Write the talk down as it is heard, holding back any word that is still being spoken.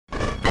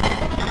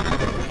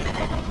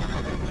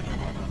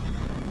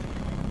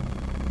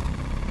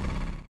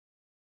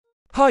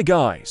Hi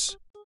guys!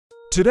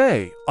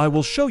 Today, I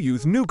will show you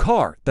the new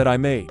car that I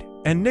made,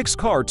 and Nick's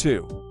car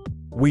too.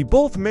 We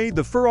both made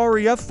the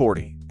Ferrari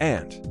F40,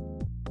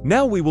 and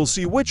now we will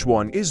see which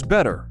one is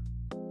better.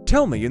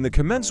 Tell me in the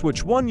comments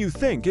which one you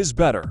think is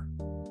better.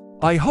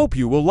 I hope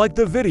you will like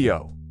the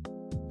video.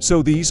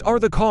 So these are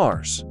the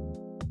cars.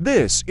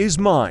 This is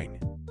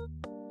mine.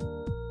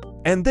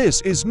 And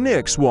this is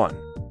Nick's one.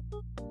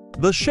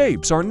 The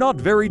shapes are not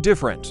very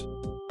different.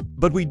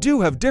 But we do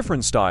have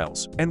different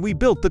styles, and we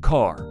built the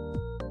car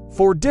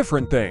for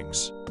different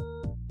things.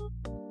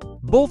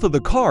 Both of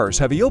the cars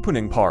have the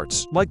opening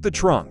parts, like the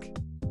trunk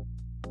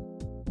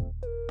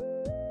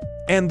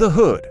and the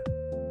hood.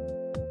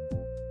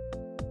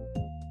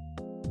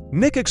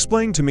 Nick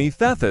explained to me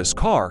that this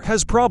car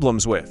has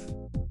problems with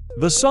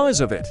the size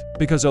of it,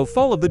 because of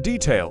all of the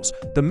details,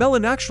 the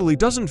Melon actually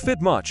doesn't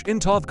fit much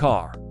into the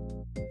car.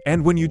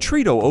 And when you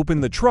try to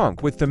open the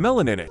trunk with the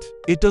Melon in it,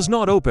 it does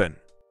not open.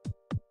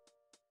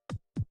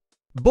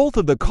 Both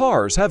of the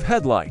cars have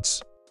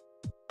headlights,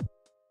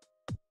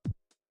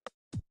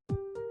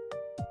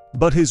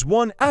 but his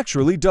one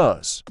actually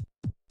does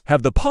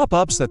have the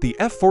pop-ups that the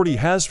F40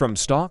 has from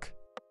stock.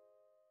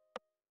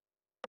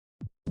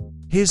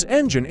 His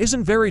engine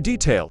isn't very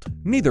detailed,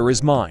 neither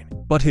is mine,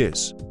 but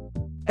his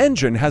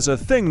engine has a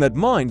thing that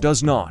mine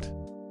does not.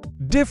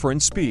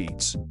 Different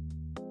speeds.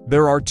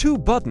 There are two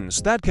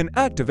buttons that can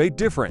activate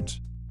different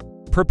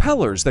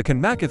propellers that can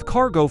make the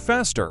car go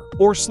faster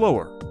or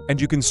slower, and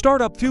you can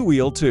start up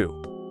two-wheel too.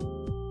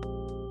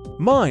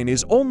 Mine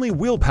is only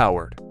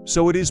wheel-powered,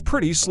 so it is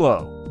pretty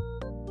slow.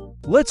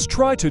 Let's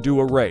try to do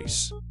a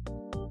race.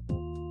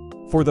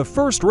 For the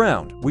first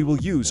round, we will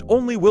use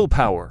only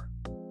willpower,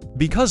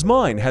 because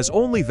mine has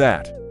only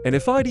that, and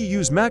if I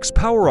use max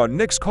power on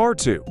Nick's car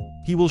too,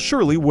 he will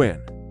surely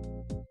win.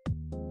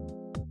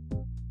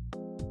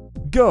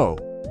 Go!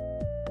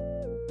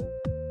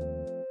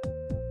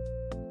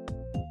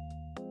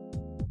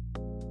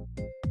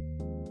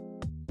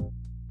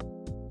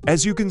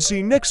 As you can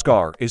see, Nick's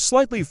car is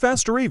slightly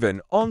faster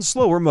even on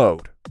slower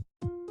mode.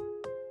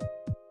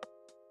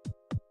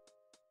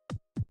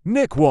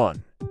 Nick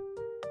won.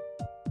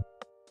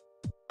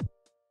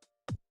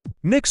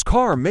 Nick's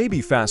car may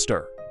be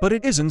faster, but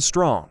it isn't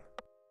strong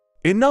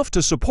enough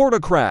to support a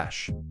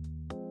crash.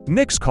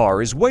 Nick's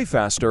car is way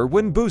faster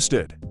when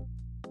boosted.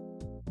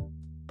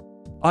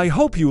 I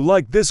hope you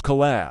like this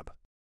collab.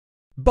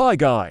 Bye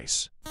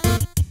guys.